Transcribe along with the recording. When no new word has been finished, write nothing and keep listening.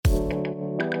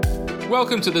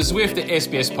Welcome to the Zwift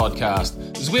SBS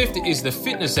podcast. Zwift is the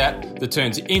fitness app that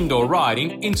turns indoor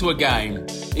riding into a game.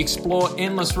 Explore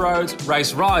endless roads,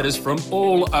 race riders from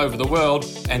all over the world,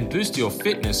 and boost your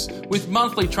fitness with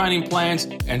monthly training plans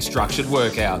and structured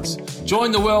workouts.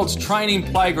 Join the world's training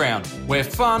playground, where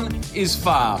fun is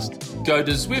fast. Go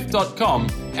to Zwift.com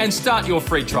and start your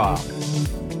free trial.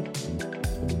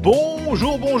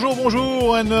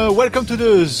 Bonjour, and welcome to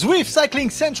the Zwift Cycling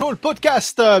Central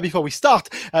podcast. Before we start,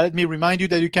 let me remind you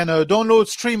that you can download,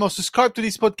 stream, or subscribe to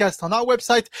this podcast on our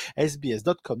website,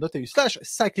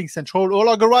 sbs.com.au/cycling central, or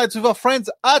log a ride with our friends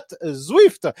at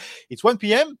Zwift. It's 1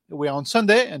 p.m. We're on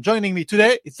Sunday, and joining me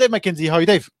today is Dave McKenzie. How are you,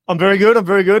 Dave? I'm very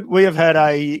good. We have had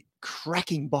a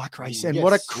cracking bike race, and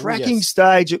what a cracking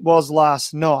stage it was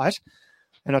last night.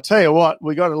 And I'll tell you what,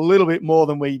 we got a little bit more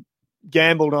than we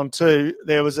gambled on too.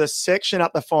 There was a section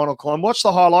up the final climb. Watch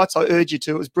the highlights. I urge you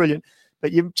to. It was brilliant.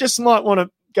 But you just might want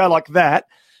to go like that.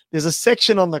 There's a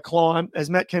section on the climb. As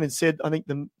Matt Kennan said, I think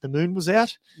the moon was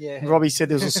out. Yeah. And Robbie said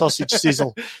there was a sausage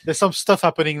sizzle. There's some stuff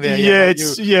happening there.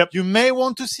 Yeah. You may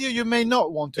want to see or you may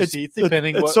not want to see.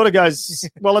 Depending. It sort of goes,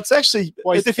 well, it's actually.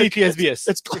 Well, it's definitely SBS.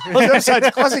 It's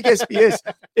classic SBS.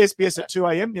 SBS at 2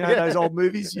 a.m. You know, those old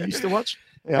movies you used to watch.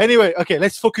 Yeah. Anyway, okay,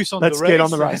 let's focus on the race. Let's get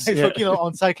on the race. Let's focus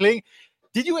on cycling.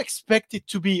 Did you expect it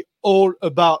to be all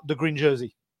about the green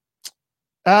jersey?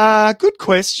 Good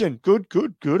question. Good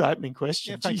opening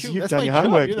question. Yeah, Jeez, you've done your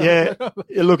homework. Job, you know.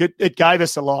 Yeah. Look, it gave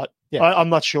us a lot. Yeah. I'm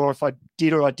not sure if I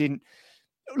did or I didn't.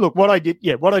 Look, what I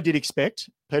did expect,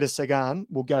 Peter Sagan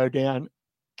will go down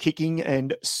kicking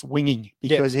and swinging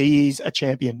because he is a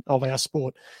champion of our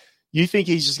sport. You think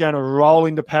he's just going to roll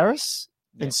into Paris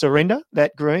and surrender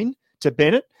that green to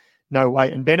Bennett? No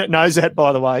way. And Bennett knows that,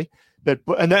 by the way.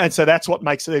 And so that's what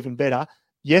makes it even better.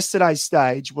 Yesterday's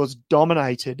stage was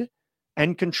dominated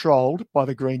and controlled by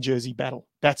the green jersey battle.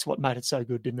 That's what made it so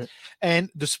good, didn't it?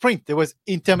 And the sprint, there was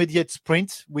intermediate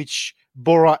sprint, which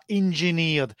Bora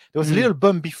engineered. There was a little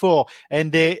bump before,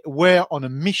 and they were on a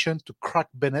mission to crack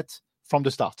Bennett from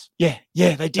the start. Yeah,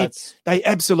 they did. They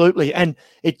absolutely. And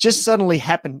it just suddenly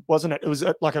happened, wasn't it? It was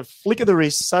like a flick of the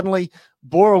wrist. Suddenly,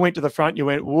 Bora went to the front. You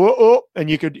went, whoa, and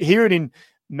you could hear it in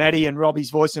Maddie and Robbie's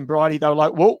voice and Bridie. They were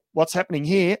like, whoa, what's happening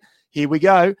here? Here we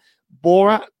go.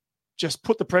 Bora just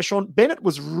put the pressure on. Bennett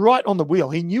was right on the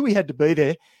wheel. He knew he had to be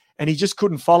there, and he just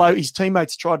couldn't follow. His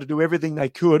teammates tried to do everything they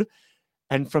could.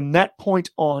 And from that point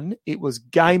on, it was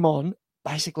game on,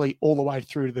 basically all the way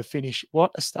through to the finish.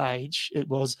 What a stage it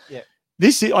was. Yeah.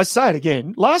 I say it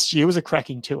again, last year was a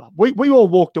cracking tour. We all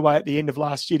walked away at the end of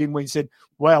last year, didn't we, and said,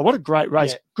 wow, what a great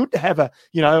race. Yeah. Good to have a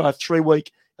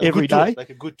 3-week every day.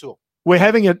 Like a good tour. We're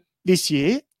having it this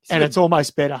year, and it's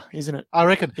almost better, isn't it? I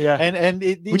reckon. Yeah. And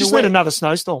we just need another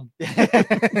snowstorm.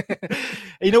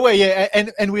 In a way, yeah.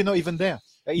 And we're not even there.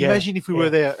 Imagine if we were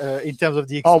there in terms of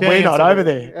the experience. Oh, we're not over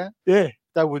there. Yeah.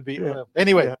 That would be.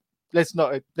 Anyway. Yeah. Let's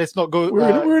not go.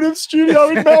 We're in a studio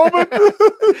in Melbourne.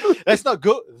 Let's not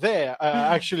go there.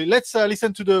 Actually, let's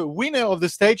listen to the winner of the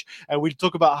stage, and we'll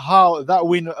talk about how that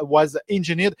win was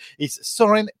engineered. It's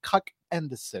Søren Kragh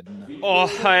Andersen. Oh,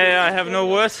 I have no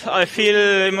words. I feel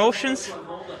emotions.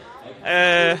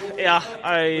 I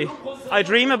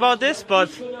dream about this, but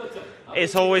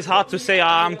it's always hard to say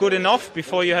I'm good enough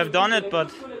before you have done it.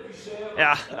 But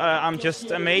I'm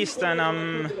just amazed, and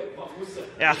I'm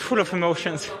full of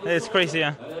emotions. It's crazy.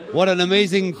 Yeah. What an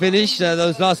amazing finish!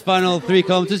 Those last final 3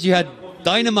 kilometers, you had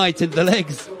dynamite in the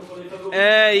legs.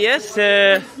 Yes.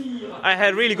 I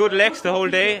had really good legs the whole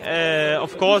day.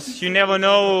 Of course, you never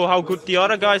know how good the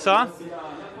other guys are.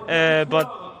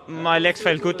 But my legs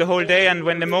felt good the whole day. And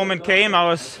when the moment came,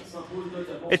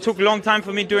 it took a long time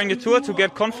for me during the tour to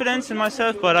get confidence in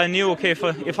myself. But I knew,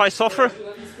 if I suffer,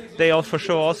 they all for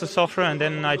sure also suffer. And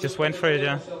then I just went for it,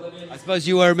 yeah. I suppose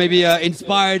you were maybe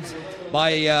inspired by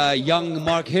young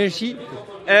Mark Hirschi.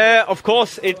 Of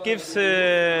course, it gives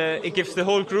the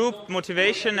whole group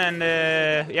motivation, and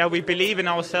we believe in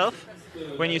ourselves.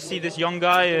 When you see this young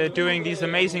guy doing these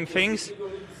amazing things,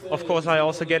 of course, I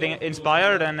also get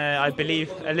inspired, and I believe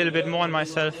a little bit more in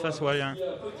myself as well. Yeah.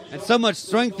 And so much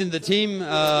strength in the team.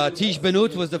 Tish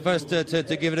Benoit was the first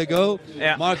to give it a go.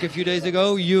 Yeah. Mark a few days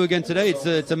ago. You again today.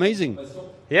 It's amazing.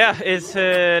 Yeah, it's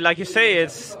like you say,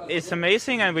 it's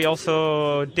amazing, and we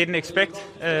also didn't expect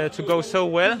to go so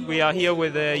well. We are here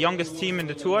with the youngest team in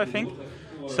the tour, I think.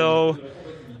 So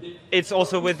it's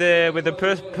also with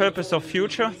the purpose of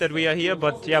future that we are here.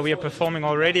 But we are performing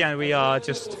already, and we are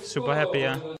just super happy.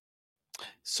 Yeah.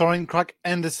 Søren Kragh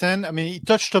Andersen. I mean, he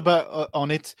touched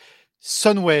on it.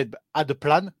 Sunweb had a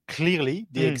plan. Clearly,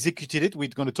 they executed it. We're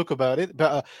going to talk about it.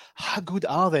 But how good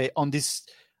are they on this?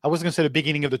 I was going to say the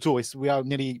beginning of the tour. We are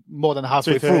nearly more than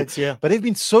halfway through. Yeah. But they've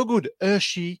been so good.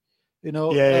 Hershey, you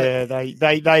know. Yeah,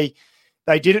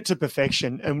 they did it to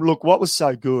perfection. And look, what was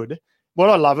so good, what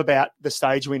I love about the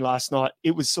stage win last night,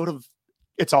 it was sort of,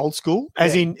 it's old school,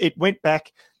 as in it went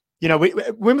back. You know,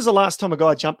 when was the last time a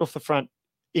guy jumped off the front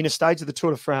in a stage of the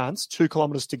Tour de France, 2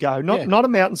 kilometres to go, not a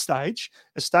mountain stage,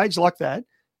 a stage like that,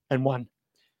 and won?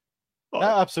 No,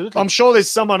 absolutely. I'm sure there's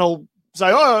someone who'll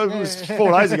say, oh, it was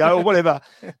 4 days ago or whatever.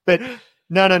 But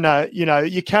no. You know,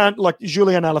 you can't, like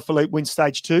Julien Alaphilippe win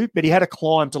stage 2, but he had a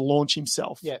climb to launch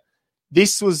himself. Yeah.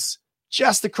 This was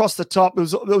just across the top. There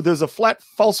was a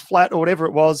false flat or whatever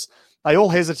it was. They all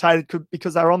hesitated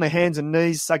because they were on their hands and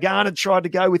knees. Sagan had tried to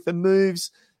go with the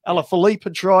moves. Alaphilippe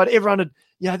had tried. Everyone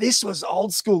had, this was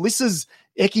old school. This is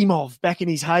Ekimov back in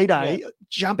his heyday,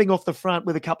 jumping off the front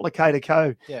with a couple of K to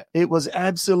Co. Yeah. It was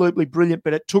absolutely brilliant,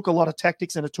 but it took a lot of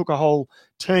tactics and it took a whole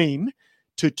team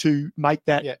to make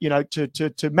that,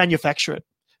 to manufacture it.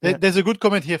 There's a good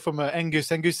comment here from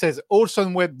Angus. Angus says, all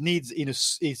Sunweb needs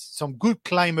is some good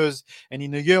climbers, and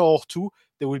in a year or two,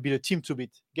 there will be the team to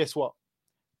beat. Guess what?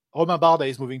 Romain Bardet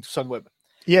is moving to Sunweb.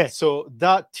 Yeah. So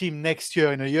that team next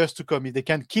year, in the years to come, if they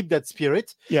can keep that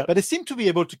spirit, but they seem to be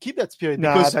able to keep that spirit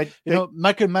because,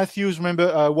 Michael Matthews,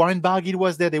 remember, Warren Barguil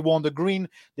was there. They won the green.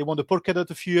 They won the polka dot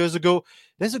a few years ago.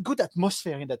 There's a good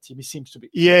atmosphere in that team, it seems to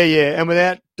be. Yeah. And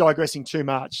without digressing too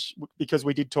much, because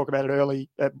we did talk about it early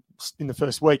in the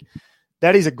first week,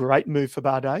 that is a great move for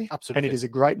Bardet. Absolutely. And it is a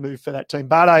great move for that team.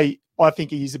 Bardet, I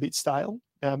think he is a bit stale.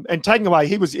 And taking away,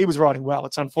 he was riding well.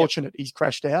 It's unfortunate he's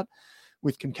crashed out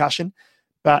with concussion.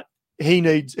 But he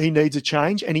needs a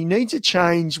change, and he needs a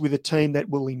change with a team that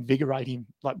will invigorate him,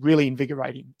 like really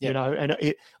invigorate him, you know. And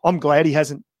I'm glad he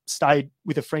hasn't stayed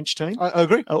with a French team. I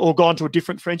agree. Or gone to a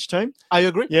different French team. I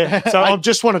agree. Yeah. So I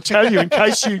just want to tell you in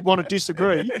case you want to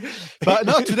disagree. But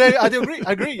no, today I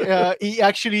agree. He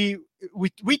actually,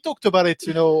 we talked about it,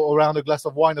 around a glass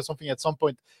of wine or something at some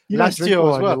point last year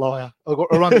as well. Liar.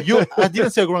 I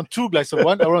didn't say around 2 glasses of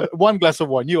wine, around 1 glass of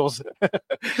wine, yours.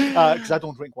 Because I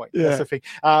don't drink wine. Yeah. That's the thing.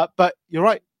 But you're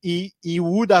right. He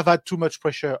would have had too much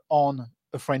pressure on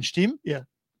a French team. Yeah.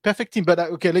 Perfect team. But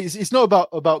it's not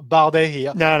about Bardet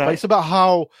here. No. But it's about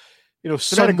how,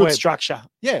 It's about a good structure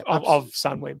of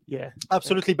Sunweb. Yeah.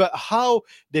 Absolutely. But how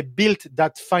they built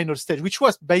that final stage, which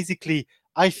was basically,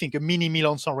 I think, a mini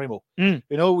Milan-San Remo.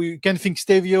 We can think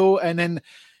Stelvio and then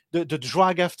the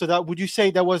drag after that. Would you say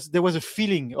there was a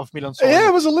feeling of Milan-San Remo? Yeah,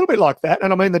 it was a little bit like that.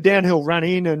 And I mean, the downhill run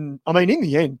in, and I mean, in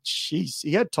the end,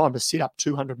 he had time to sit up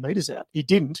 200 meters out. He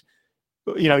didn't.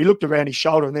 He looked around his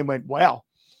shoulder and then went, wow,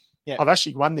 I've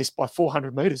actually won this by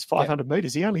 400 meters, 500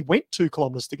 meters. He only went 2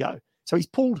 kilometers to go. So he's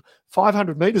pulled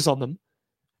 500 meters on them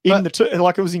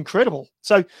it was incredible.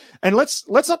 So, and let's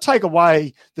not take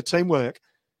away the teamwork.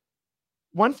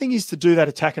 One thing is to do that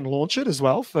attack and launch it as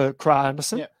well for Kragh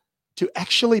Andersen to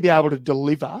actually be able to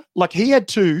deliver. Like he had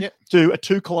to do a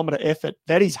 2 kilometer effort.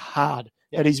 That is hard.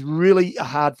 That is really a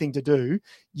hard thing to do.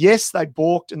 Yes, they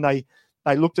balked and they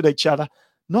looked at each other.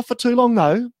 Not for too long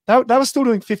though. They were still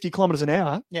doing 50 kilometers an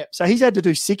hour. Yeah. So he's had to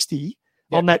do 60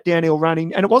 on that downhill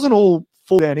running, and it wasn't all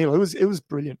full downhill. It was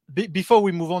brilliant. Before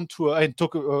we move on to and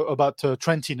talk about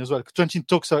Trentin as well. Trentin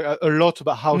talks a lot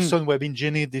about how Sunweb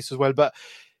engineered this as well. But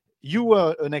you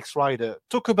were an ex-rider.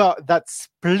 Talk about that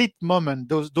split moment,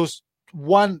 those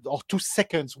 1 or 2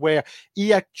 seconds where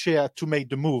he actually had to make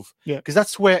the move. Yeah. Because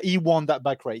that's where he won that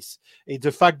back race. It's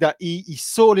the fact that he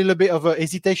saw a little bit of a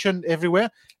hesitation everywhere,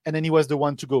 and then he was the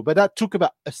one to go. But that took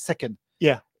about a second.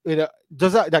 Yeah.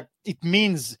 Does that it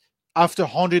means after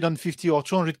 150 or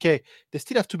 200K, they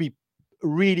still have to be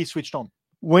really switched on.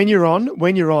 When you're on,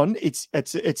 it's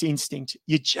instinct.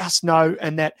 You just know,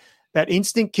 and that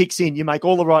instinct kicks in. You make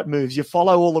all the right moves. You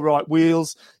follow all the right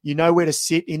wheels. You know where to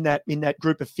sit in that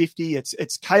group of 50.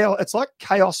 It's chaos. It's like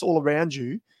chaos all around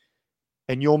you,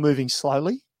 and you're moving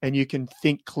slowly, and you can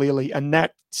think clearly. And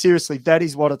that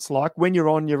is what it's like. When you're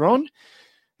on, you're on.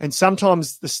 And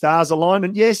sometimes the stars align.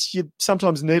 And yes, you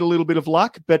sometimes need a little bit of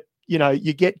luck, but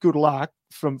you get good luck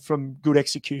from good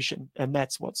execution, and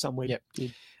that's what Sunweb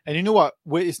did. And you know what?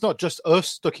 It's not just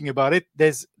us talking about it.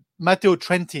 There's Matteo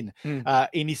Trentin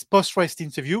in his post-race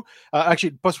interview.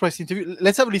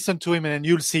 Let's have a listen to him, and then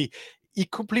you'll see. He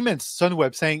compliments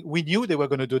Sunweb, saying, we knew they were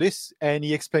going to do this, and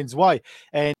he explains why.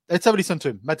 And let's have a listen to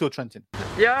him, Matteo Trentin.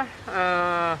 Yeah,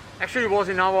 actually it was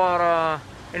in our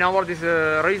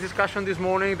race discussion this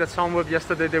morning that Sunweb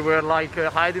yesterday, they were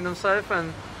hiding themselves,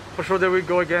 and for sure they will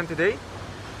go again today.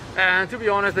 And to be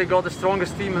honest, they got the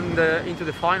strongest team into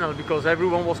the final because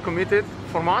everyone was committed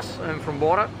from us and from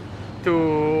Bora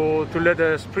to let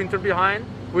the sprinter behind.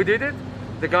 We did it.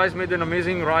 The guys made an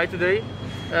amazing ride today.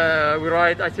 We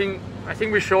ride. I think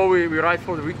we show we ride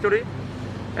for the victory.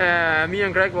 Me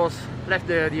and Greg was left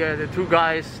the two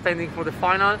guys standing for the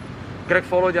final. Greg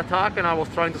followed the attack, and I was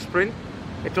trying to sprint.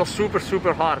 It was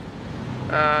super hard.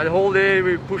 The whole day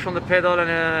we pushed on the pedal,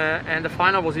 and the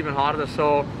final was even harder.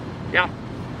 So, yeah,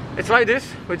 it's like this.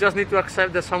 We just need to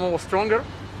accept that someone was stronger.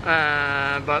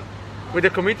 But with the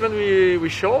commitment we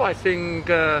show, I think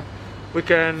we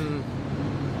can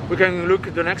look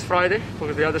at the next Friday,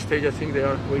 because the other stage, I think they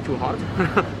are way too hard.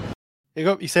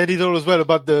 He said it all as well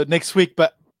about the next week,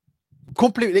 but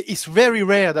completely, it's very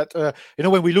rare that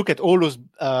when we look at all those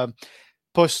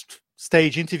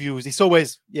post-stage interviews, it's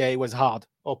always it was hard,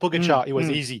 or Pogacar it was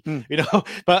easy,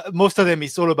 But most of them,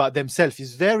 it's all about themselves.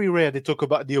 It's very rare they talk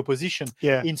about the opposition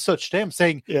in such terms,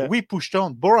 saying we pushed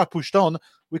on, Bora pushed on,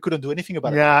 we couldn't do anything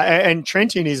about it. Yeah, and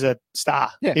Trentin is a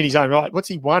star in his own right. What's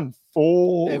he won?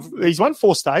 He's won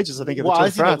 4 stages, I think, of the Tour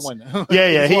de France.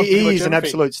 He is an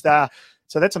absolute star.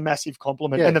 So that's a massive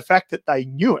compliment. And the fact that they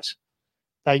knew it.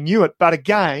 But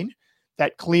again,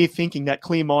 that clear thinking, that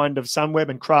clear mind of Sunweb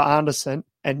and Krah Andersen,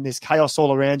 and there's chaos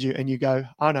all around you, and you go,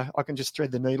 oh no, I can just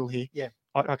thread the needle here. Yeah.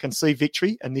 I can see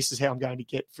victory, and this is how I'm going to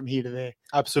get from here to there.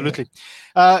 Absolutely.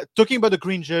 Talking about the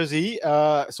green jersey,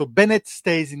 so Bennett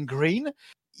stays in green.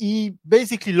 He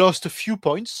basically lost a few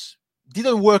points.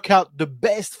 Didn't work out the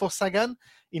best for Sagan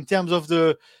in terms of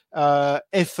the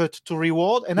effort to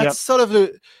reward. And that's sort of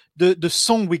the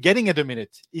song we're getting at the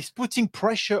minute. He's putting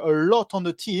pressure a lot on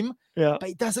the team, but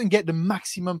he doesn't get the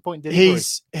maximum point delivery.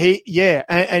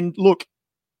 And look,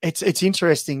 it's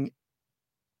interesting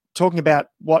talking about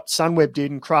what Sunweb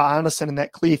did and Krah Andersen and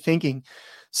that clear thinking.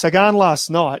 Sagan last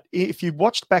night, if you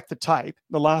watched back the tape,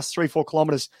 the last 3-4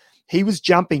 kilometres, he was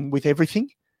jumping with everything.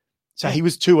 So he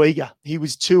was too eager. He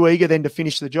was too eager then to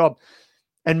finish the job.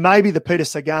 And maybe the Peter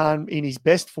Sagan in his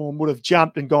best form would have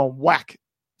jumped and gone whack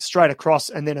straight across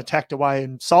and then attacked away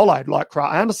and soloed like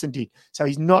Krah Andersen did. So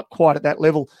he's not quite at that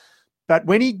level. But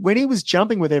when he was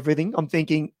jumping with everything, I'm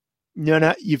thinking,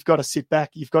 no, you've got to sit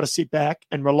back. You've got to sit back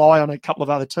and rely on a couple of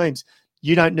other teams.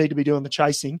 You don't need to be doing the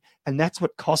chasing. And that's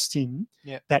what cost him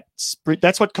that sprint.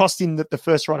 That's what cost him the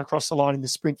first run across the line in the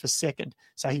sprint for second.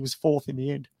 So he was 4th in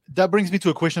the end. That brings me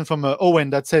to a question from Owen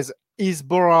that says, is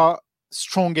Bora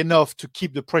strong enough to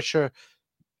keep the pressure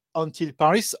until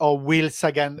Paris, or will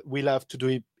Sagan have to do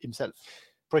it himself?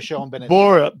 Pressure on Bennett.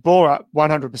 Bora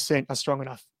 100% are strong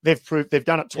enough. They've proved they've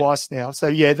done it twice now. So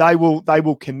they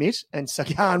will commit, and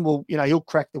Sagan will, he'll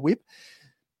crack the whip.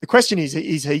 The question is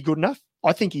he good enough?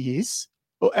 I think he is.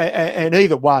 And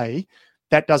either way,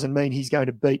 that doesn't mean he's going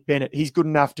to beat Bennett. He's good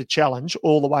enough to challenge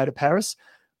all the way to Paris.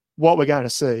 What we're going to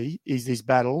see is this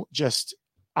battle just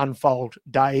unfold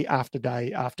day after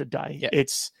day after day. Yeah.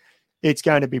 It's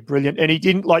going to be brilliant. And he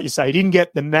didn't, like you say, he didn't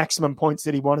get the maximum points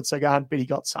that he wanted, Sagan, but he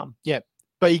got some. Yeah.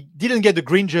 But he didn't get the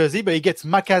green jersey, but he gets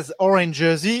Macca's orange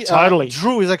jersey. Totally.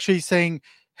 Drew is actually saying,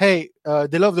 hey,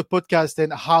 they love the podcast,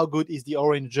 and how good is the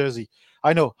orange jersey?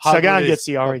 I know. Sagan gets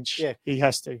the orange. Yeah. He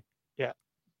has to. Yeah.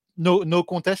 No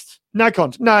contest? No.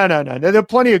 There are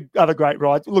plenty of other great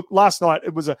rides. Look, last night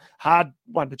it was a hard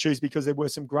one to choose because there were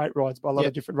some great rides by a lot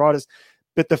of different riders.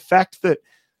 But the fact that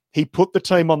he put the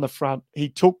team on the front, he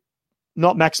took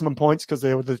not maximum points because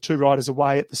there were the 2 riders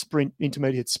away at the sprint,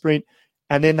 intermediate sprint,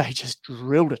 and then they just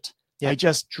drilled it. Yeah. They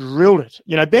just drilled it.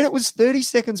 Bennett was 30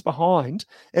 seconds behind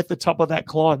at the top of that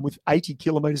climb with 80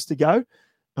 kilometres to go,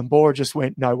 and Bora just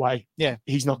went, no way. Yeah.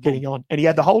 He's not getting on. And he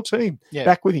had the whole team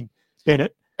back with him,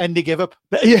 Bennett. And they gave up.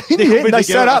 They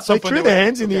sat up. They threw their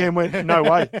hands in the air and went, no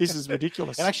way, this is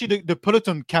ridiculous. And actually, the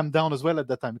peloton calmed down as well at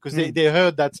that time because they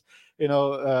heard that,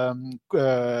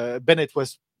 Bennett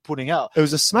was pulling out. It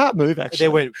was a smart move, actually. They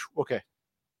went, okay.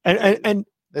 And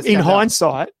in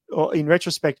hindsight, or in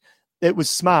retrospect, it was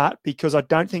smart because I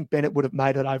don't think Bennett would have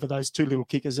made it over those 2 little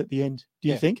kickers at the end. Do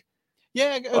you think?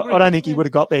 Yeah. I don't think he would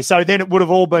have got there. So then it would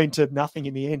have all been to nothing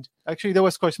in the end. Actually, that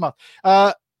was quite smart.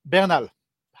 Bernal.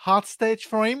 Hard stage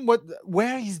for him.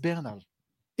 Where is Bernal?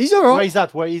 He's all right. Where is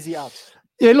that? Where is he at?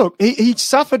 Yeah, look, he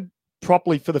suffered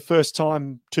properly for the first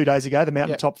time 2 days ago, the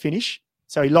mountaintop finish.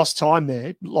 So he lost time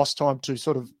there, lost time to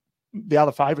sort of the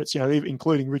other favourites,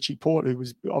 including Richie Porte, who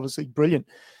was obviously brilliant.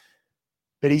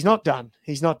 But he's not done.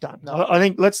 He's not done. No. I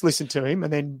think let's listen to him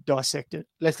and then dissect it.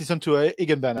 Let's listen to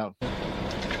Egan Bernal.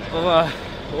 It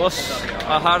was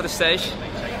a hard stage.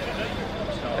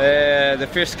 The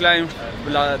first climb,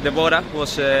 the Bora,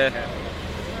 was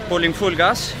pulling full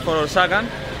gas for Sagan,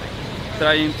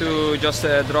 trying to just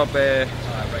drop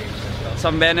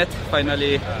some Bennett.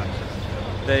 Finally,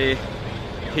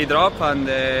 he dropped, and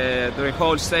the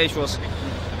whole stage was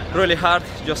really hard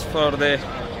just for the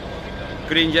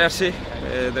green jersey.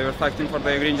 They were fighting for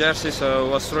the green jersey, so it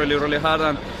was really, really hard.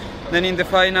 And then in the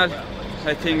final,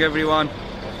 I think everyone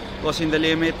was in the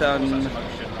limit, and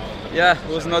yeah,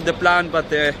 it was not the plan, but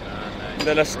the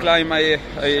last climb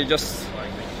I just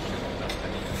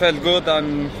felt good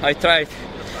and I tried.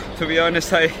 To be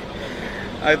honest,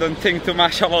 I don't think too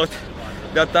much about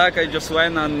the attack. I just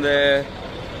went and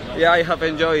yeah, I have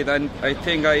enjoyed, and I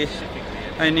think I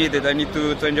need it. I need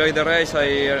to enjoy the race.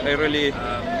 I really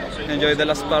enjoyed the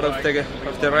last part of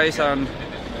the race, and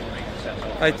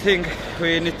I think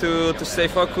we need to stay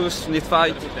focused. We need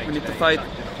to fight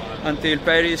until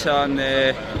Paris, and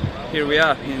here we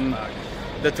are in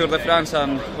the Tour de France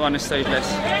and one stage less.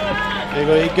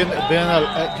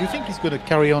 Bernal, do you think he's going to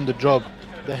carry on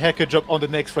the haircut job on the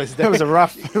next race? It was a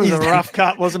rough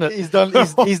cut, wasn't it? He's done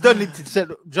it.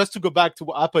 Just to go back to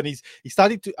what happened, he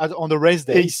started to on the race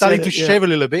day. He started to shave a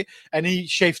little bit, and he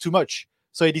shaved too much,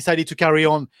 so he decided to carry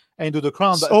on and do the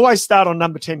crown. But always start on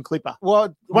number 10 clipper.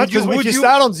 Well, if you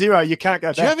start on 0, you can't go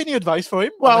back. Do you have any advice for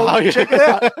him? Well, check it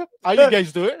out. How you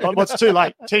guys do it? Well, it's too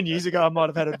late. 10 years ago, I might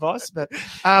have had advice, but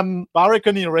I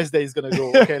reckon in rest day he's going to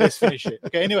go, okay, let's finish it.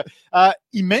 Okay, anyway,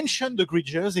 he mentioned the green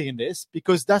jersey in this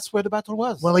because that's where the battle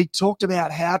was. Well, he talked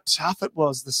about how tough it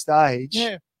was, the stage.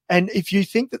 Yeah. And if you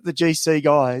think that the GC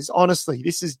guys, honestly,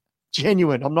 this is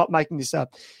genuine, I'm not making this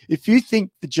up. If you think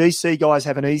the GC guys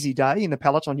have an easy day in the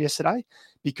peloton yesterday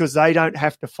because they don't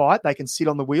have to fight, they can sit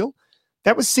on the wheel,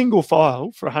 that was single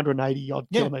file for 180 odd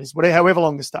kilometres, however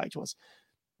long the stage was.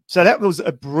 So that was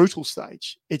a brutal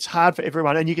stage. It's hard for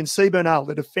everyone. And you can see Bernal,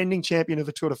 the defending champion of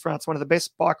the Tour de France, one of the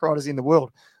best bike riders in the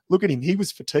world. Look at him. He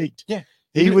was fatigued. Yeah.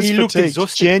 He was looked fatigued,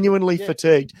 exhausted. genuinely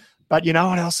fatigued. But you know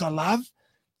what else I love?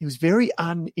 He was very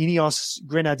un-Ineos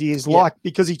Grenadiers like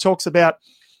because he talks about,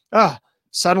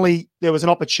 suddenly there was an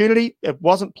opportunity. It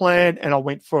wasn't planned and I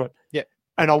went for it. Yeah.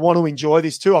 And I want to enjoy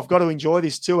this tour. I've got to enjoy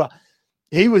this tour.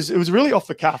 It was really off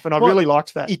the cuff, and I really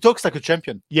liked that. He talks like a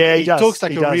champion. Yeah, he does. Talks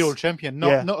like a real champion,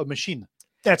 not a machine.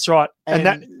 That's right. And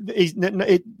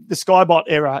the Skybot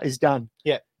era is done.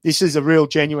 Yeah. This is a real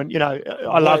genuine,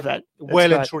 I love that. That's well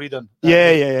great. and truly done. Yeah,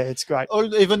 it's great.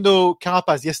 Even though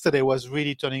Carapaz yesterday was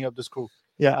really turning up the screw.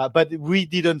 Yeah. But we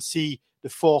didn't see the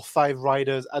 4 or 5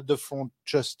 riders at the front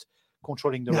just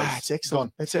controlling the race. It's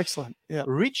excellent. It's excellent. Yeah.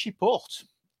 Richie Porte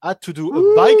had to do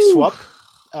a bike swap.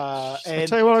 And I'll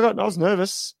tell you what I was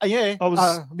nervous. Yeah. I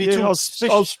was, me too. I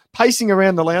was pacing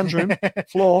around the lounge room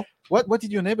floor. What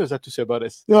did your neighbors have to say about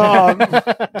this? Oh,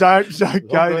 don't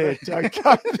go there. Don't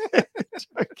go there.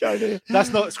 Don't go there. That's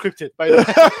not scripted, by the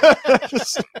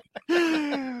way.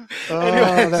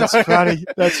 Anyway, that's funny.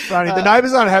 That's funny. The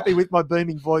neighbours aren't happy with my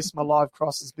booming voice, my live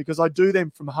crosses, because I do them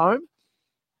from home.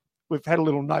 We've had a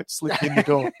little note slipped in the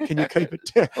door. Can you keep it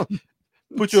down?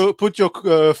 Put your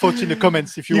thoughts in the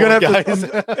comments if you want, guys.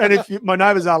 And if my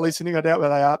neighbours are listening, I doubt where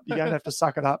they are. You're going to have to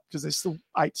suck it up because there's still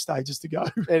 8 stages to go.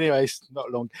 Anyways, not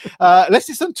long. Let's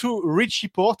listen to Richie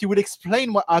Porte. He will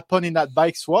explain what happened in that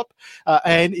bike swap.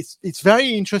 And it's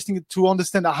very interesting to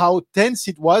understand how tense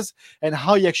it was and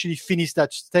how he actually finished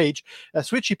that stage.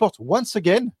 Richie Porte, once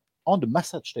again, on the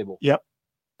massage table. Yep.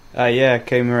 I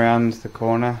came around the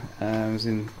corner. I was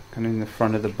in the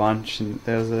front of the bunch, and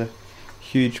there was a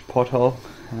huge pothole,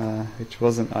 which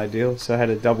wasn't ideal, so I had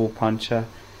a double puncher.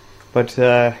 But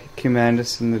Kim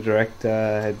Anderson, the director,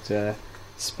 had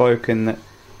spoken that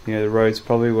the roads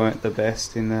probably weren't the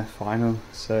best in the final,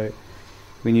 so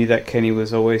we knew that Kenny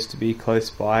was always to be close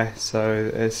by.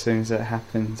 So as soon as that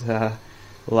happened,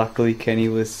 luckily Kenny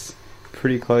was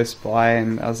pretty close by,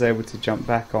 and I was able to jump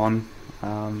back on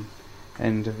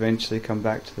and eventually come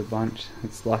back to the bunch.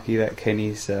 It's lucky that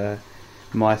Kenny's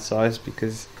my size,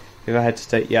 because if I had to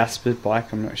take Jasper's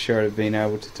bike, I'm not sure I'd have been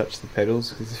able to touch the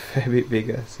pedals because it's a fair bit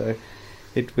bigger. So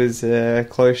it was a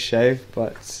close shave,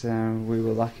 but we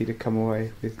were lucky to come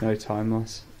away with no time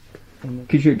loss.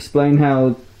 Could you explain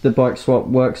how the bike swap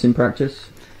works in practice?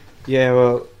 Yeah,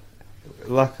 well,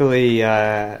 luckily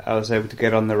I was able to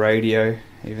get on the radio,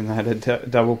 even though I had a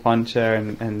double puncher,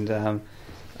 and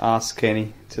ask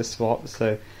Kenny to swap.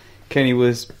 So Kenny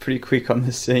was pretty quick on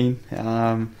the scene.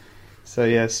 So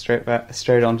yeah,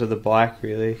 straight onto the bike.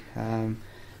 Really,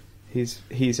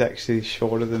 he's actually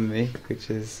shorter than me, which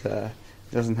is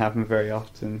doesn't happen very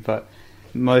often. But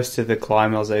most of the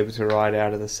climb I was able to ride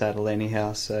out of the saddle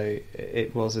anyhow, so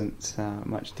it wasn't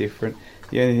much different.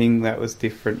 The only thing that was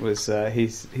different was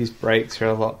his brakes are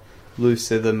a lot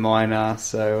looser than mine are,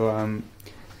 so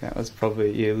that was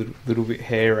probably a little bit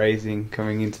hair raising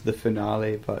coming into the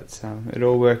finale, but it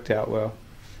all worked out well.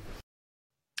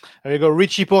 There you go,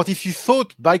 Richie Porte. If you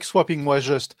thought bike swapping was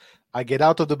just I get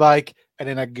out of the bike and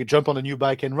then I jump on a new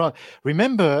bike and run.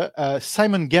 Remember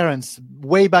Simon Gerrans,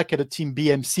 way back at the team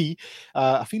BMC,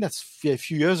 I think that's a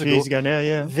few years ago. Years ago now,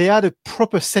 yeah. They had a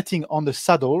proper setting on the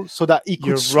saddle so that he could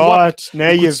You're swap. right. Now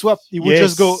you swap. He would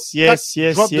just go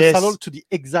drop the saddle to the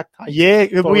exact height.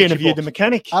 Yeah, we interviewed the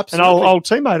mechanic, Absolutely. an old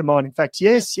teammate of mine. In fact,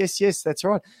 yes, that's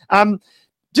right.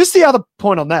 Just the other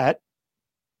point on that.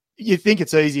 You think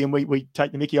it's easy, and we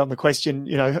take the mickey on the question,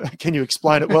 can you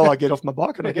explain it well? I get off my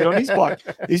bike and I get on his bike.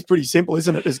 It's pretty simple,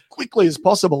 isn't it? As quickly as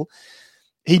possible.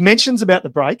 He mentions about the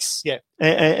brakes. Yeah.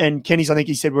 And Kenny's, I think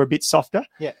he said, were a bit softer.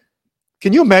 Yeah.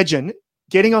 Can you imagine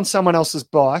getting on someone else's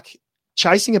bike,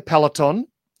 chasing a peloton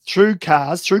through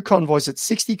cars, through convoys at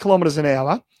 60 kilometres an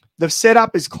hour? The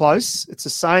setup is close. It's the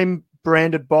same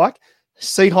branded bike.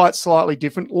 Seat height slightly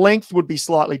different. Length would be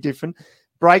slightly different.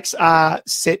 Brakes are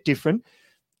set different.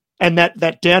 And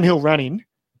that downhill run-in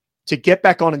to get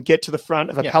back on and get to the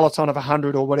front of a peloton of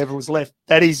 100 or whatever was left,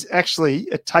 that is actually,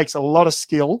 it takes a lot of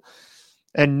skill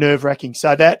and nerve-wracking.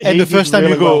 So that, and the first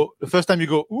time you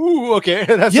go, ooh, okay.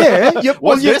 That's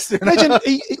what's this? Imagine,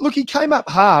 he came up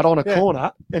hard on a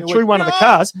corner and threw one of the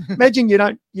cars. Imagine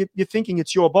you're thinking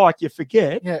it's your bike, you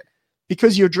forget. Yeah.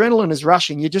 Because your adrenaline is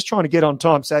rushing, you're just trying to get on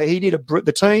time. So he did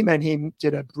the team and him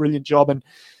did a brilliant job. And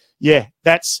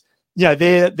that's,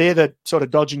 they're the sort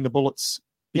of dodging the bullets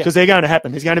because they're going to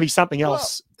happen. There's going to be something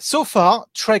else. Well, so far,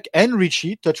 Trek and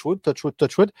Richie, touchwood,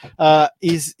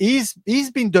 he's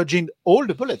been dodging all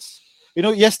the bullets.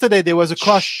 Yesterday there was a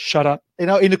crash. Shut up.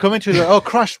 In the commentary,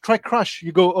 Trek crash.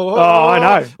 You go, I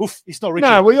know. Oof, it's not Richie.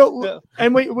 No, we're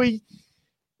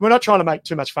not trying to make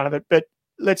too much fun of it, but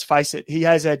let's face it, he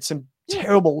has had some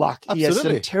terrible luck. Absolutely. He has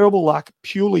some terrible luck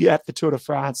purely at the Tour de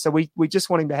France. So we just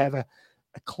want him to have a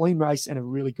clean race and a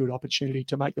really good opportunity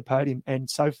to make the podium. And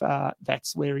so far,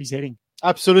 that's where he's heading.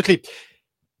 Absolutely.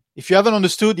 If you haven't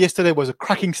understood, yesterday was a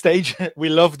cracking stage. We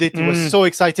loved it. It was so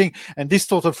exciting. And this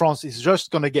Tour de France is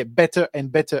just going to get better and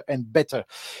better and better.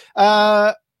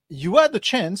 You had the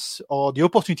chance or the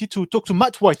opportunity to talk to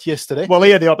Matt White yesterday. Well,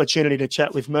 he had the opportunity to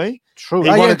chat with me. True.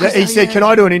 He said, can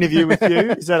I do an interview with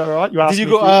you? Is that all right? You asked Did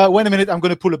you go, wait a minute, I'm going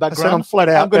to pull a background. I said, I'm flat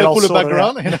out. I'm going to pull a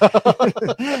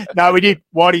background. No, we did.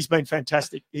 Whitey's been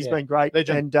fantastic. He's been great.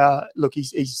 Legend. And look,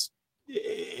 he's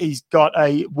got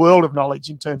a world of knowledge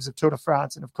in terms of Tour de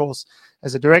France. And of course,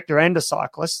 as a director and a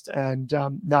cyclist. And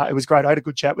it was great. I had a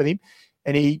good chat with him.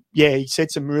 And he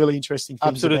said some really interesting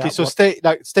things. Absolutely. So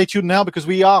stay tuned now because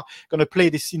we are going to play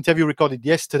this interview recorded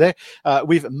yesterday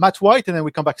with Matt White, and then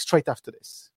we come back straight after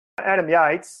this. Adam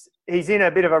Yates, he's in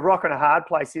a bit of a rock and a hard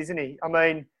place, isn't he? I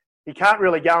mean, he can't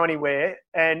really go anywhere,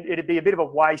 and it'd be a bit of a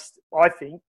waste, I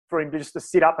think, for him just to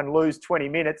sit up and lose 20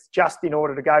 minutes just in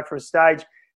order to go for a stage.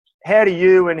 How do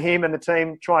you and him and the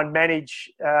team try and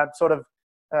manage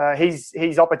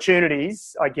his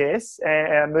opportunities, I guess,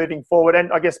 moving forward,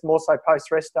 and I guess more so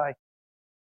post-rest day?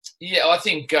 Yeah, I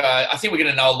think we're going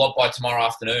to know a lot by tomorrow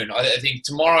afternoon. I think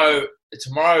tomorrow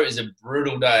is a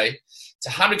brutal day. It's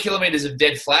 100 kilometres of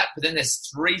dead flat, but then there's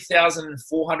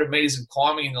 3,400 metres of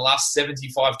climbing in the last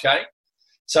 75k.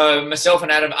 So myself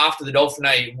and Adam, after the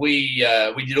Dauphiné, we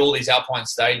did all these alpine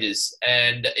stages,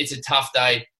 and it's a tough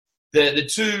day. The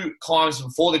two climbs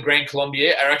before the Grand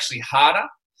Colombier are actually harder.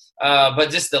 But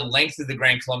just the length of the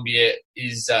Grand Colombier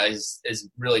is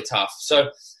really tough. So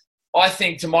I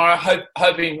think tomorrow,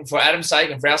 hoping for Adam's sake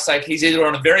and for our sake, he's either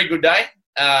on a very good day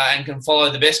and can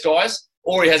follow the best guys,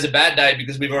 or he has a bad day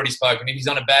because we've already spoken. If he's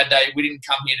on a bad day, we didn't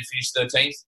come here to finish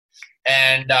 13th.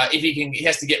 And if he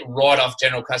has to get right off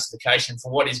general classification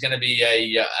for what is going to be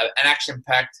an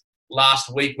action-packed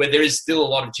last week where there is still a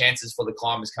lot of chances for the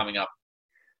climbers coming up.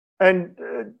 And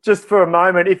just for a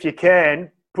moment, if you can,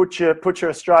 put your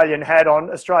Australian hat on,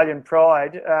 Australian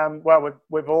pride.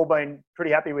 We've all been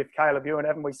pretty happy with Caleb Ewan,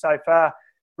 haven't we, so far?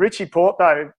 Richie Porte,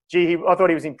 though, I thought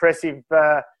he was impressive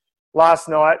last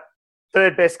night.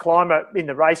 Third best climber in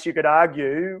the race, you could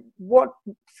argue. What,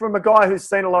 from a guy who's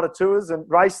seen a lot of tours and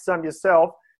raced some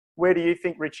yourself, where do you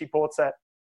think Richie Porte's at?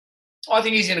 I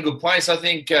think he's in a good place. I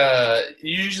think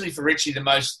usually for Richie, the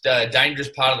most dangerous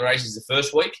part of the race is the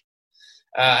first week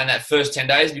and that first 10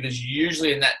 days, because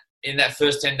usually in that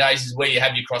first 10 days is where you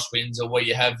have your crosswinds or where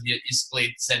you have your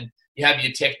splits and you have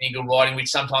your technical riding, which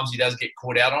sometimes he does get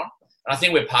caught out on. And I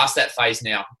think we're past that phase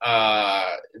now.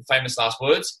 Famous last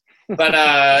words. But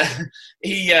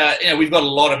we've got a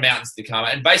lot of mountains to come.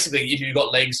 And basically, if you've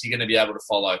got legs, you're going to be able to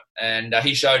follow. And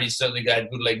he showed he certainly had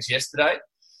good legs yesterday.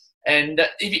 And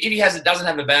if he doesn't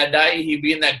have a bad day, he'll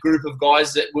be in that group of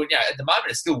guys that would, at the moment,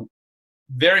 it's still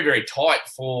very, very tight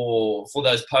for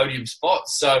those podium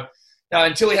spots. So,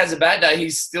 until he has a bad day,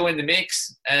 he's still in the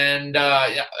mix. And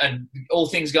all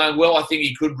things going well, I think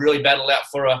he could really battle out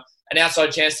for a an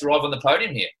outside chance to arrive on the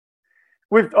podium here.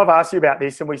 I've asked you about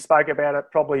this, and we spoke about it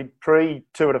probably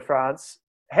pre-Tour de France.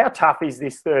 How tough is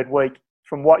this third week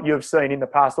from what you've seen in the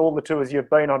past, all the tours you've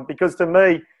been on? Because to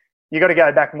me, you've got to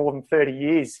go back more than 30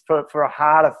 years for a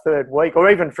harder third week, or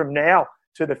even from now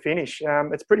to the finish.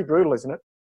 It's pretty brutal, isn't it?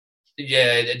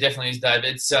 Yeah, it definitely is, Dave.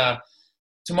 It's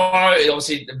tomorrow,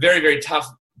 obviously, a very, very tough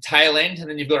tail end, and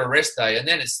then you've got a rest day, and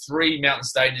then it's 3 mountain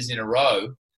stages in a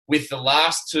row. With the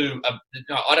last two,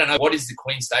 I don't know, what is the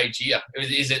Queen stage here?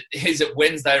 Is it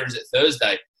Wednesday or is it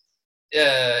Thursday?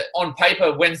 On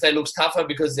paper, Wednesday looks tougher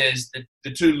because there's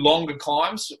the 2 longer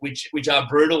climbs, which are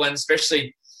brutal, and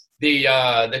especially the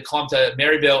climb to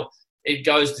Maribel, it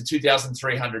goes to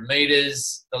 2,300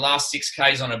 metres. The last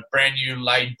 6Ks on a brand new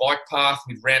laid bike path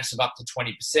with ramps of up to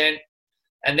 20%.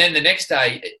 And then the next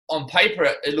day, on paper,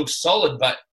 it looks solid,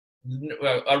 but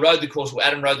Adam rode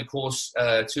the course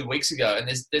 2 weeks ago, and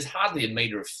there's hardly a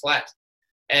metre of flat.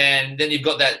 And then you've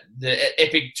got the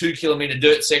epic 2 kilometre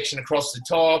dirt section across the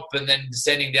top, and then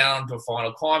descending down to a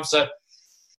final climb. So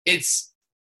it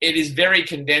is very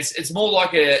condensed. It's more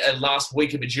like a last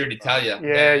week of a Giro d'Italia.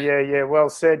 Yeah. Well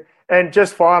said. And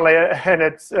just finally, and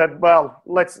it's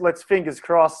let's fingers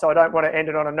crossed. So I don't want to end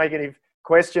it on a negative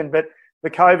question, but the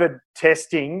COVID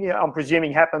testing, I'm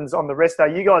presuming, happens on the rest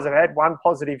day. You guys have had 1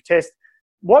 positive test.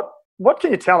 What can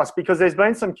you tell us? Because there's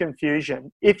been some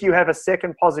confusion. If you have a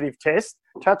second positive test,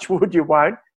 touch wood, you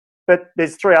won't. But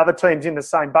there's 3 other teams in the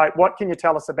same boat. What can you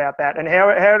tell us about that? And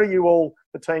how do you all,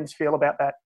 the teams, feel about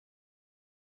that?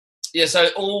 Yeah, so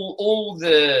all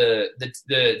the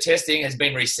testing has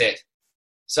been reset.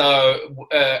 So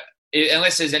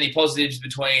unless there's any positives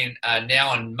between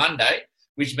now and Monday,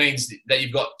 which means that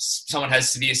you've got someone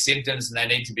has severe symptoms and they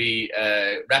need to be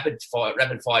rapid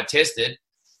fire tested,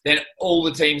 then all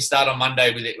the teams start on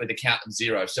Monday with a count of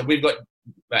 0. So we've got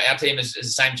our team has the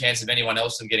same chance of anyone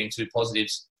else of getting 2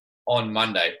 positives on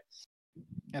Monday.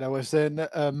 And I was then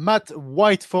Matt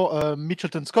White for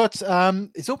Mitchelton Scott.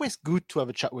 It's always good to have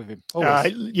a chat with him.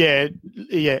 Yeah,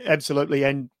 absolutely.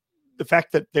 And the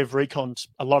fact that they've reconned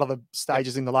a lot of the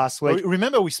stages in the last week.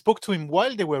 Remember, we spoke to him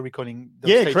while they were reconning the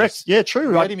stages. Correct. Yeah, true.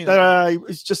 Right. He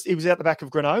was out the back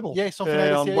of Grenoble. Yeah, something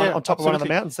like this. On top of one of the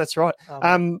mountains. That's right.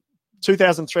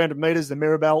 2,300 metres, the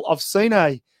Mirabel. I've seen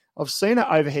a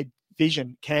overhead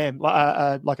vision cam,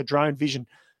 like a drone vision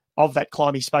of that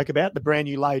climb he spoke about, the brand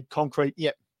new laid concrete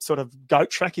sort of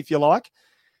goat track, if you like.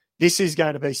 This is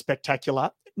going to be spectacular.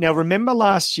 Now, remember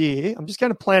last year, I'm just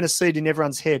going to plant a seed in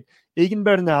everyone's head. Egan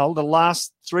Bernal, the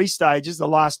last 3 stages, the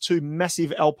last 2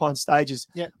 massive alpine stages,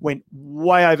 went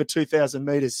way over 2,000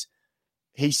 metres.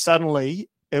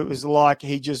 It was like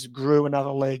he just grew another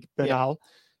leg, Bernal.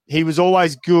 Yeah. He was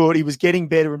always good. He was getting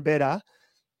better and better,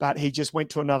 but he just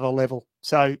went to another level.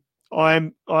 So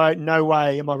no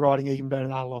way am I writing Egan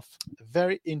Bernal off.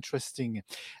 Very interesting.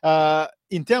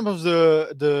 In terms of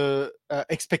the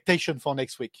expectation for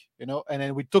next week, and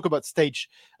then we talk about stage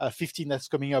 15 that's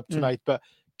coming up tonight, but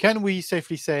can we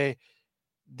safely say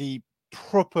the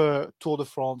proper Tour de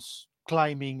France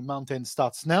climbing mountain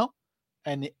starts now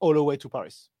and all the way to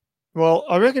Paris? Well,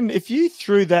 I reckon if you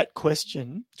threw that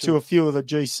question to a few of the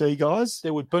GC guys,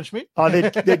 they would punch me.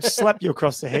 They'd slap you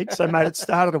across the head. So, mate, it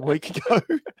started a week ago.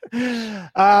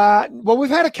 Well, we've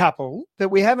had a couple, but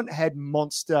we haven't had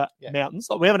monster mountains.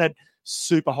 Like we haven't had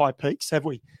super high peaks, have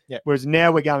we? Yeah. Whereas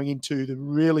now we're going into the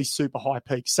really super high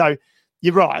peaks. So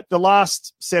you're right. The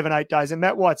last 7-8 days, and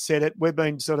Matt White said it, we've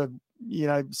been sort of,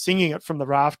 singing it from the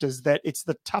rafters that it's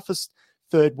the toughest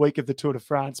third week of the Tour de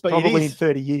France, but probably in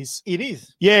 30 years. It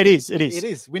is. Yeah, it is. It is. It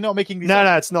is. We're not making this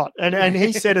No, it's not. And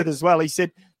he said it as well. He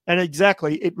said, and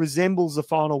exactly, it resembles the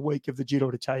final week of the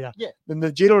Giro d'Italia. Yeah. And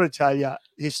the Giro d'Italia,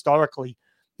 historically,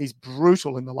 is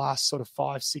brutal in the last sort of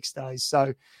 5-6 days.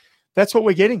 So that's what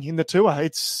we're getting in the Tour.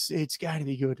 It's going to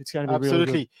be good. It's going to be really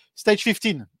good. Stage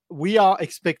 15, we are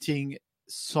expecting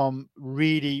some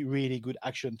really, really good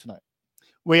action tonight.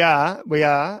 We are.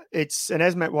 And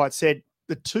as Matt White said,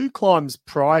 the 2 climbs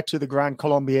prior to the Grand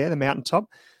Colombier, the mountaintop,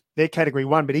 they're category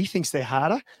 1, but he thinks they're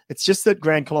harder. It's just that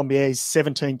Grand Colombier is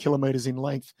 17 kilometres in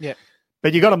length. Yeah.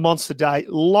 But you got a monster day,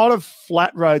 a lot of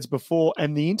flat roads before,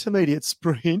 and the intermediate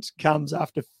sprint comes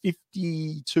after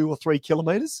 52 or 3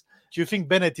 kilometres. Do you think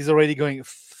Bennett is already going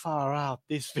far out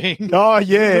this thing? Oh,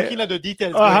 yeah. Looking at the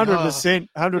details. 100%.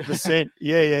 100%.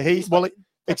 Yeah.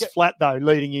 It's flat, though,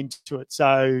 leading into it.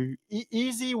 So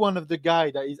is he one of the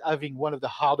guys that is having one of the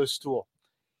hardest tours?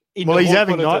 He's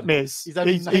having nightmares.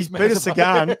 He's Peter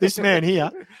Sagan. This man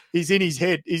here, he's in his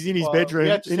head. He's in his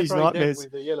bedroom, in his nightmares.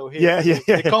 With the yellow hair. Yeah.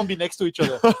 They can't be next to each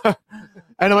other.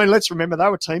 And I mean, let's remember they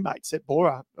were teammates at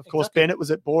Bora. Of course, Bennett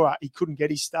was at Bora. He couldn't get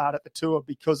his start at the Tour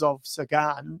because of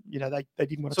Sagan. You know, they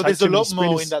didn't want to take too many sprinters. So there's a lot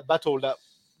more in that battle that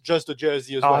just the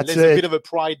jersey as well. There's a bit of a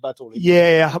pride battle.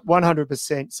 Yeah,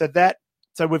 100%.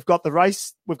 So we've got the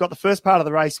race. We've got the first part of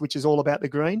the race, which is all about the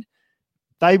green.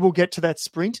 They will get to that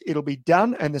sprint. It'll be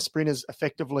done, and the sprinters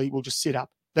effectively will just sit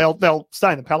up. They'll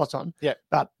stay in the peloton,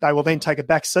 but they will then take a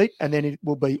back seat, and then it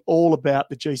will be all about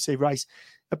the GC race.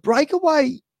 A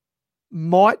breakaway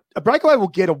will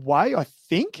get away, I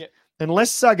think,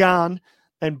 unless Sagan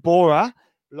and Bora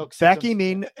back him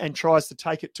in and tries to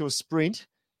take it to a sprint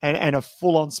and a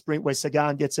full-on sprint where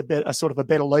Sagan gets a sort of a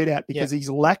better lead out because he's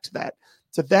lacked that.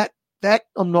 So that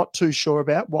I'm not too sure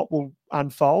about what will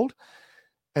unfold,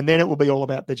 and then it will be all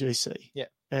about the GC. Yeah,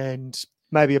 and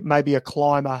maybe a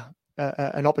climber.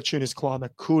 An opportunist climber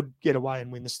could get away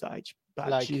and win the stage.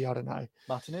 But, I don't know.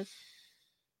 Martinez?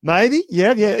 Maybe.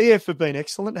 Yeah. EF have been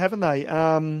excellent, haven't they?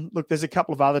 Look, there's a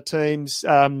couple of other teams.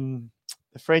 The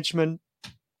Frenchman.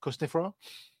 Cosnefroy?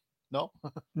 No?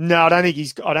 No, I don't think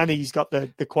he's got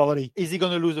the quality. Is he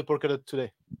going to lose the polka dot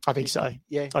today? I think so.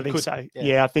 Yeah, I think so.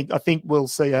 Yeah, I think we'll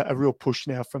see a real push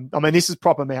now this is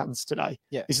proper mountains today.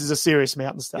 Yeah. This is a serious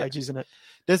mountain stage, isn't it?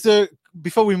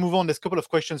 Before we move on, there's a couple of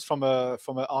questions from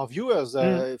our viewers.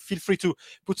 Feel free to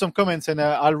put some comments, and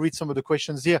I'll read some of the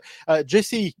questions here.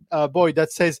 Jesse Boyd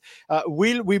that says,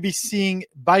 will we be seeing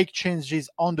bike changes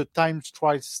on the time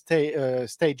trial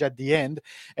stage at the end?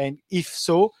 And if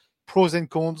so, pros and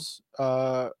cons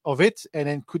of it, and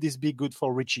then could this be good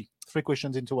for Richie? 3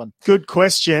 questions into one. Good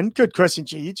question.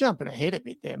 Gee, you're jumping ahead a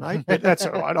bit there, mate. But that's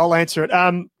all right. I'll answer it.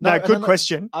 Good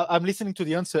question. I'm listening to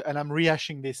the answer and I'm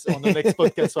rehashing this on the next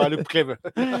podcast, so I look clever.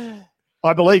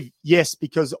 I believe yes,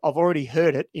 because I've already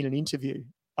heard it in an interview.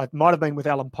 It might have been with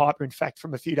Alan Piper, in fact,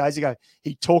 from a few days ago.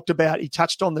 He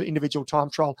touched on the individual time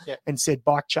trial and said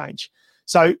bike change.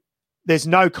 So there's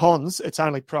no cons. It's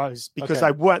only pros because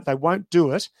they won't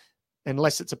do it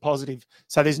unless it's a positive.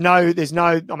 So there's no,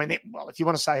 I mean, well, if you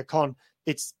want to say a con,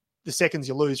 it's the seconds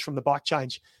you lose from the bike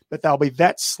change, but they'll be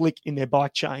that slick in their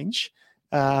bike change.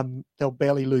 They'll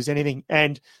barely lose anything.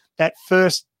 And that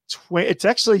first,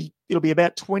 it'll be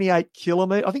about 28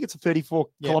 kilometers. I think it's a 34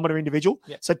 kilometer individual.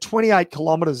 Yeah. So 28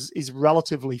 kilometers is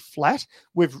relatively flat.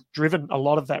 We've driven a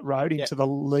lot of that road into the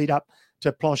lead up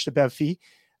to Planche de Belleville.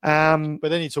 But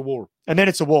then it's a wall. And then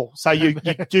it's a wall. So you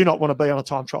do not want to be on a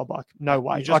time trial bike. No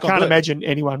way. I can't imagine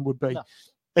anyone would be. No.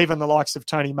 Even the likes of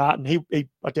Tony Martin,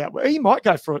 I doubt he might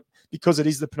go for it because it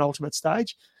is the penultimate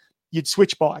stage. You'd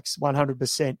switch bikes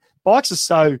 100%. Bikes are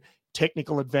so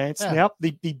technical advanced now.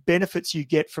 The benefits you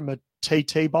get from a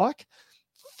TT bike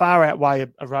far outweigh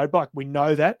a road bike. We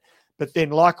know that. But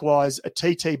then likewise, a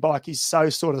TT bike is so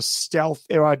sort of stealth,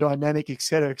 aerodynamic, et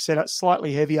cetera,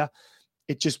 slightly heavier.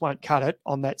 It just won't cut it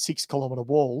on that 6 kilometer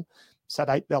wall. So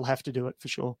they'll have to do it for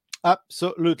sure.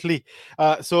 Absolutely.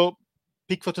 So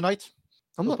pick for tonight?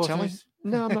 I'm not telling.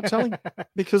 No, I'm not telling.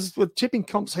 Because with tipping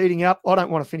comps heating up, I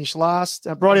don't want to finish last.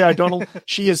 Bridie O'Donnell,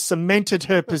 she has cemented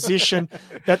her position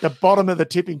at the bottom of the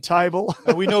tipping table.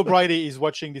 We know Bridie is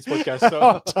watching this podcast.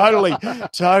 So.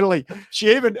 Totally.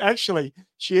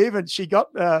 She got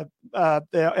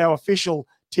our official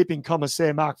tipping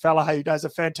commissaire Mark Fallahay, who does a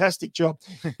fantastic job.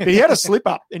 But he had a slip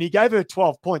up and he gave her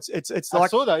 12 points. It's like, I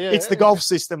saw that, it's the golf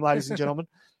system, ladies and gentlemen.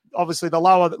 Obviously, the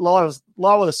lower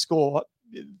the score,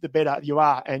 the better you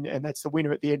are, and that's the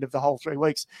winner at the end of the whole 3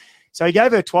 weeks. So he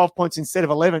gave her 12 points instead of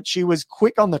 11. She was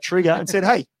quick on the trigger and said,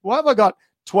 hey, why have I got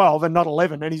 12 and not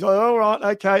 11? And he's like, all right,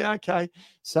 okay.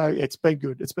 So it's been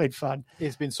good. It's been fun.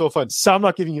 It's been so fun. So I'm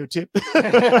not giving you a tip.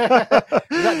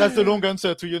 That's the long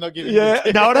answer to you not giving me a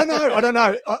tip. No, I don't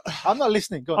know. I'm not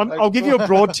listening. Go on. I'll give you a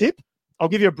broad tip.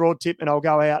 And I'll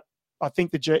go out. I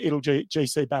think it'll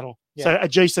GC battle. Yeah. So a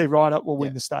GC rider will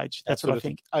win the stage. That's what I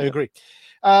think. I agree.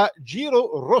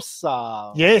 Giro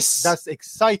Rossa. Yes. That's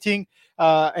exciting.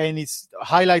 And it's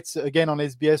highlights again on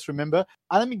SBS. Remember,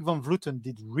 Annemiek van Vleuten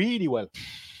did really well.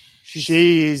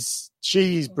 She is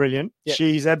brilliant. Yeah.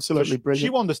 She's absolutely brilliant. She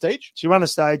won the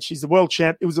stage. She's the world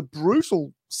champ. It was a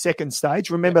brutal second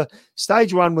stage. Remember,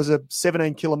 stage 1 was a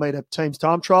 17-kilometer teams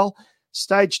time trial.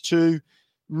 Stage 2,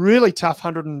 really tough,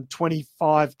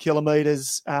 125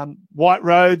 kilometers. White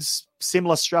roads,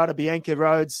 similar Strada Bianca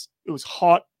roads. It was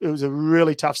hot. It was a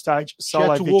really tough stage.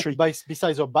 Solo victory. She had to walk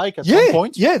besides her bike at some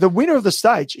point. Yeah, the winner of the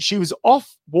stage. She was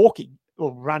off walking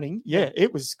or running. Yeah,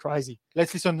 it was crazy.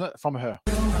 Let's listen from her.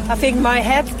 I think my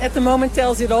head at the moment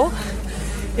tells it all.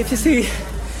 If you see,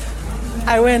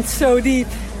 I went so deep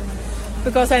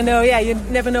because I know, you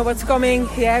never know what's coming.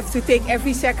 You have to take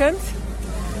every second.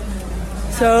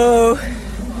 So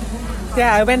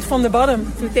I went from the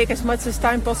bottom to take as much as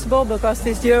time possible, because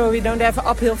this Giro we don't have an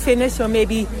uphill finish, so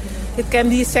maybe it can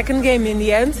be a second game in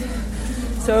the end.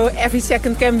 So every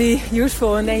second can be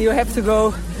useful, and then you have to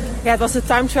go. It was a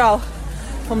time trial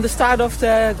from the start of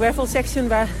the gravel section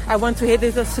where I want to hit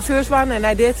it as the first one, and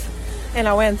I did, and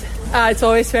I went. It's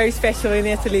always very special in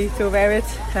Italy to wear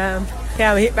it.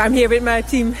 I'm here with my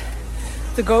team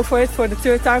to go for it for the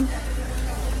third time,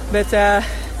 but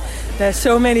there's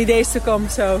so many days to come,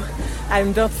 so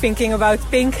I'm not thinking about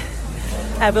pink.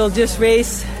 I will just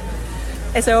race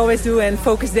as I always do and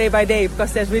focus day by day,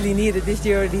 because that's really needed this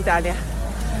Giro d'Italia.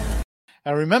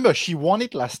 And remember, she won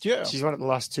it last year. She's won it the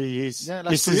last 2 years. Yeah,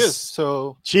 last 2 years.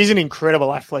 So she's an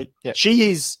incredible athlete. Yeah. She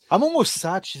is. I'm almost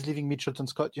sad she's leaving Mitchelton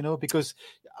Scott, because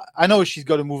I know she's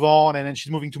got to move on, and then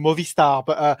she's moving to Movistar,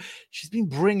 but she's been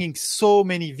bringing so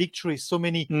many victories, so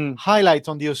many highlights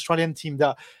on the Australian team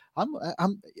that I'm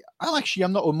actually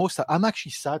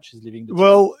sad she's leaving the team.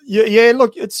 Well, yeah,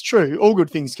 look, it's true. All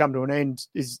good things come to an end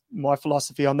is my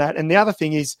philosophy on that. And the other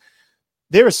thing is,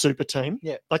 they're a super team.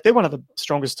 Yeah. Like, they're one of the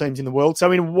strongest teams in the world. So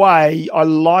in a way, I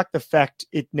like the fact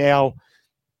it now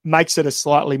makes it a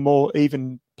slightly more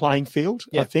even playing field,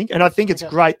 I think. And I think it's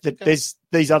great that there's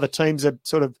these other teams are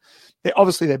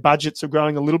obviously their budgets are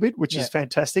growing a little bit, which is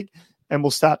fantastic. And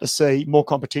we'll start to see more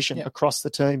competition across the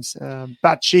teams.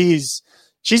 But she's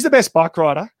the best bike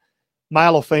rider,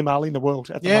 male or female, in the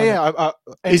world at the moment.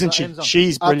 Isn't she?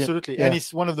 She's brilliant. Absolutely. And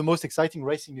it's one of the most exciting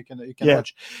racing you can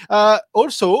watch.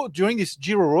 Also, during this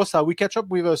Giro Rosa, we catch up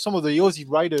with some of the Aussie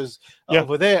riders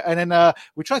over there. And then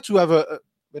we try to have a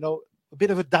bit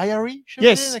of a diary. A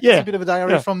bit of a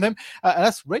diary from them. And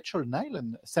that's Rachel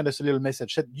Nyland sent us a little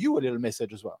message, sent you a little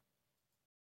message as well.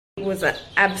 It was an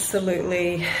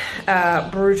absolutely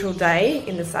brutal day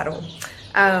in the saddle.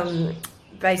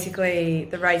 Basically,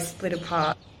 the race split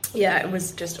apart. Yeah, it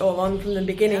was just all on from the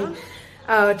beginning.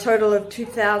 A total of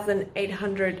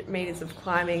 2,800 metres of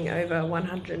climbing over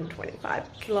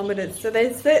 125 kilometres. So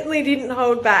they certainly didn't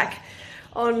hold back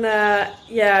on,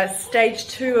 stage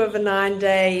 2 of a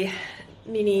 9-day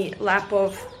mini lap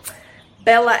of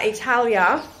Bella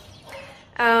Italia.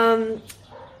 So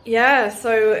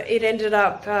it ended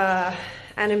up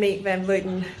Annemiek van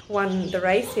Vleuten won the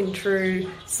race in true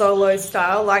solo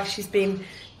style, like she's been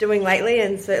doing lately,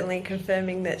 and certainly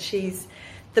confirming that she's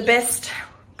the best,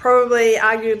 probably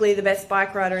arguably the best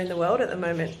bike rider in the world at the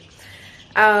moment.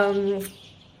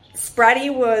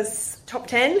 Spratty was top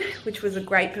 10, which was a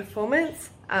great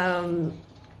performance. It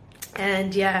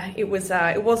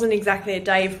wasn't exactly a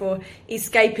day for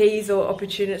escapees or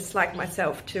opportunists like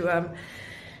myself to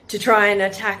try and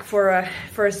attack for a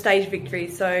stage victory.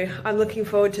 So I'm looking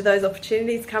forward to those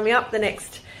opportunities coming up the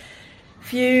next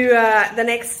 7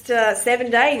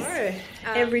 days.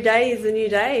 Every day is a new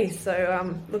day, so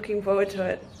I'm looking forward to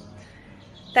it.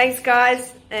 Thanks,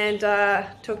 guys, and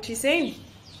talk to you soon.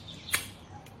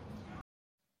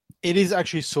 It is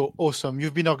actually so awesome.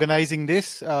 You've been organizing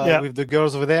this with the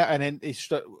girls over there, and then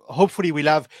hopefully we'll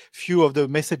have few of the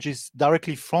messages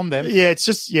directly from them. Yeah, it's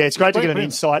great to get an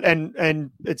insight, and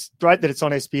it's great that it's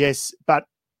on SBS, but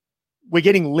we're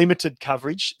getting limited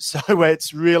coverage, so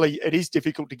it is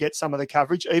difficult to get some of the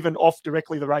coverage, even off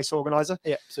directly the race organizer.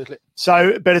 Yeah, absolutely.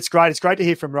 So, but it's great. It's great to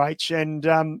hear from Rach, and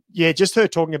just her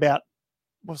talking about,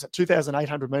 what was it,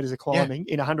 2,800 metres of climbing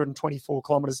in 124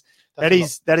 kilometres. That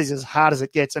is as hard as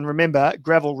it gets. And remember,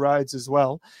 gravel roads as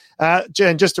well. And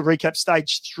just to recap,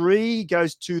 stage 3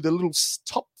 goes to the little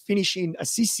top finish in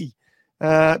Assisi.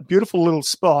 Beautiful little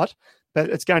spot, but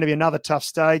it's going to be another tough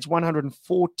stage,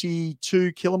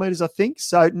 142 kilometres, I think.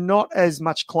 So not as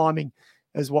much climbing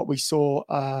as what we saw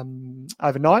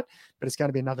overnight, but it's going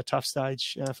to be another tough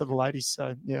stage for the ladies.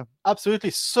 So, yeah. Absolutely.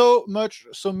 So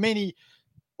many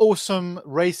awesome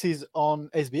races on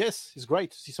SBS. It's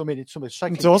great to see so much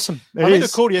cycling. It's awesome. I made a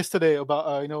call yesterday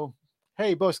about,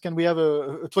 hey, boss, can we have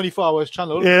a 24-hour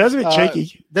channel? Yeah, that's a bit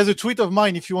cheeky. There's a tweet of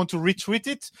mine. If you want to retweet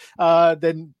it,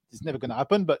 then it's never going to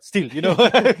happen. But still, do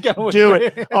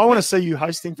it. I want to see you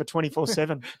hosting for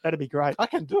 24/7. That'd be great. I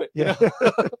can do it. Yeah,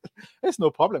 it's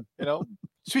no problem.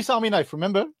 Swiss Army knife.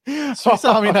 Remember, Swiss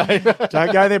Army knife.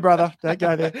 Don't go there, brother. Don't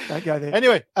go there.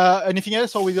 Anyway, anything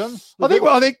else? Are we done? I think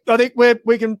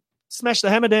we can smash the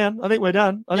hammer down. I think we're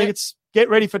done. I think it's get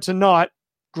ready for tonight.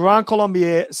 Grand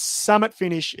Colombier summit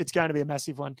finish. It's going to be a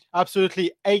massive one.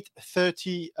 Absolutely.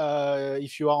 8:30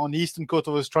 if you are on the eastern coast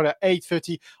of Australia,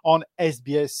 8:30 on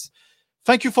SBS.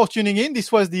 Thank you for tuning in.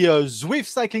 This was the Zwift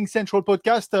Cycling Central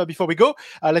podcast. Before we go,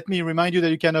 let me remind you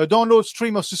that you can download,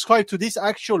 stream, or subscribe to this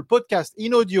actual podcast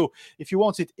in audio if you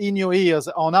want it in your ears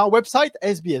on our website,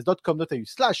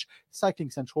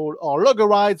 sbs.com.au/cycling central, or log a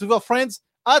ride with our friends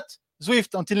at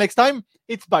Zwift, until next time,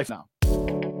 it's bye for now.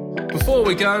 Before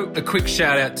we go, a quick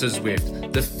shout out to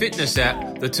Zwift, the fitness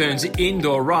app that turns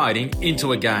indoor riding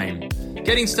into a game.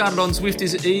 Getting started on Zwift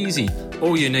is easy.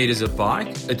 All you need is a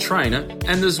bike, a trainer,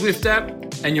 and the Zwift app,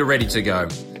 and you're ready to go.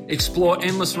 Explore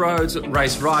endless roads,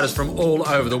 race riders from all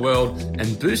over the world,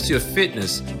 and boost your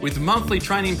fitness with monthly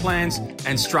training plans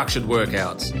and structured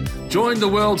workouts. Join the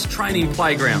world's training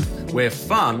playground, where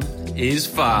fun is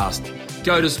fast.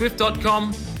 Go to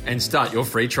Zwift.com and start your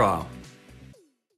free trial.